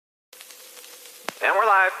And we're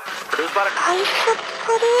live. Cruise by the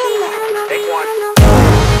i5cream. Take one.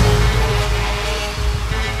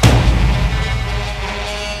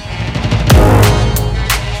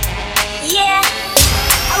 Yeah,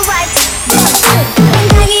 alright.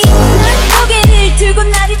 당당히 난 고개를 들고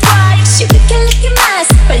나를 try. She looking looking my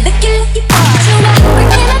super looking looking boy. 좋아, 뭘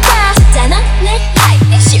캐나다 잖아 내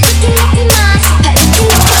life. She looking looking my super looking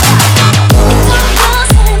looking boy. 이토록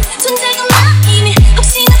거센 존재가 나 이미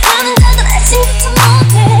혹시나 하는 적은 아침부터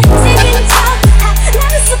못해. 세계는 척다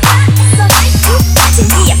나는 수박했어.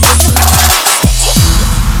 진지야 무슨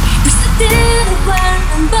벌써 들어와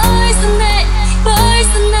난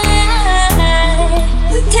벌써 날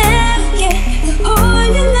불태우게 널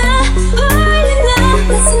홀려나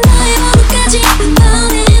낯선 너의 오늘까지 한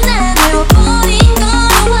번에 날 외워버린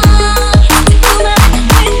거야. 자꾸만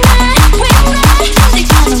왜 날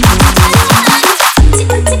내가만 어찌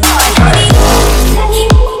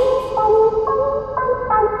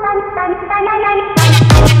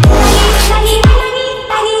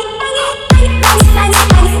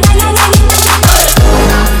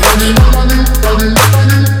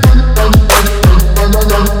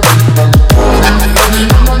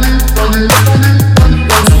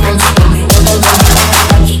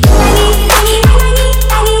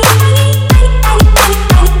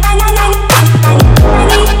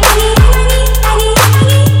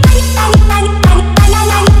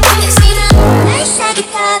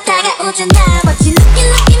다가오잖아. But you looking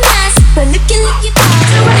looking nice, but looking looking fine.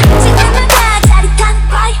 좋아, 지금마다 짜릿한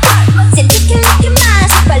my heart. 멋진 looking looking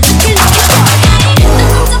nice, but looking looking fine. 넌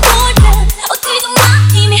혼자 볼 때 어디도 나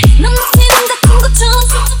이미 넌 놓치는 같은 것처럼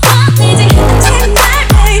섭섭하지. 아침 날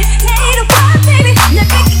매일 내일은 봐 baby. 날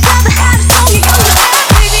뺏길까봐 하루 종일 걱정해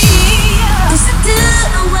baby. 벌써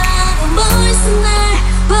들어와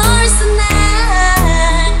벌써 날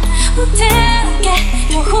불태우게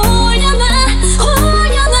널 홀려나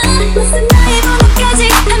낯선 나의 번호까지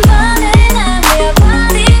한 번에 날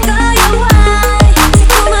외워버린 거야. Why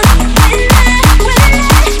자꾸만 왜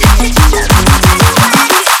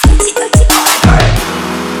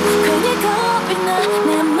괜히 겁이 나 내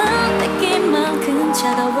맘 느낀만큼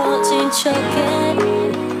차가워진 척해.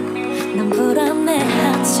 난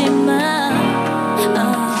불안해하지만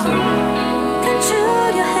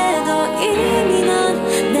감추려 해도 이미 넌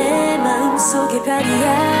내 마음속의 별이야.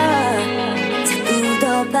 자꾸 더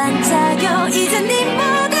반짝여 이제 네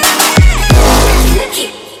모든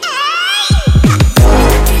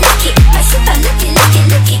Lucky my super lucky 마치 그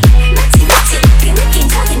느낌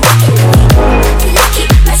저긴 느낌 Lucky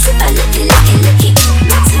my super lucky 마치 그 느낌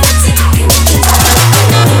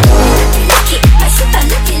Lucky my super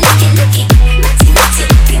lucky 마치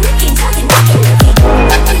그 느낌 저긴 느낌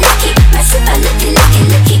Lucky my super lucky 마치 그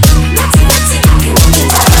느낌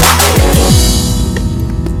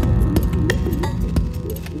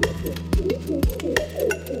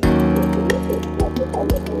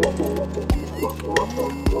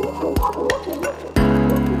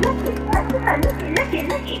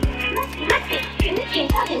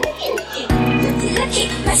Lucky,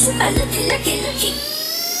 my super lucky.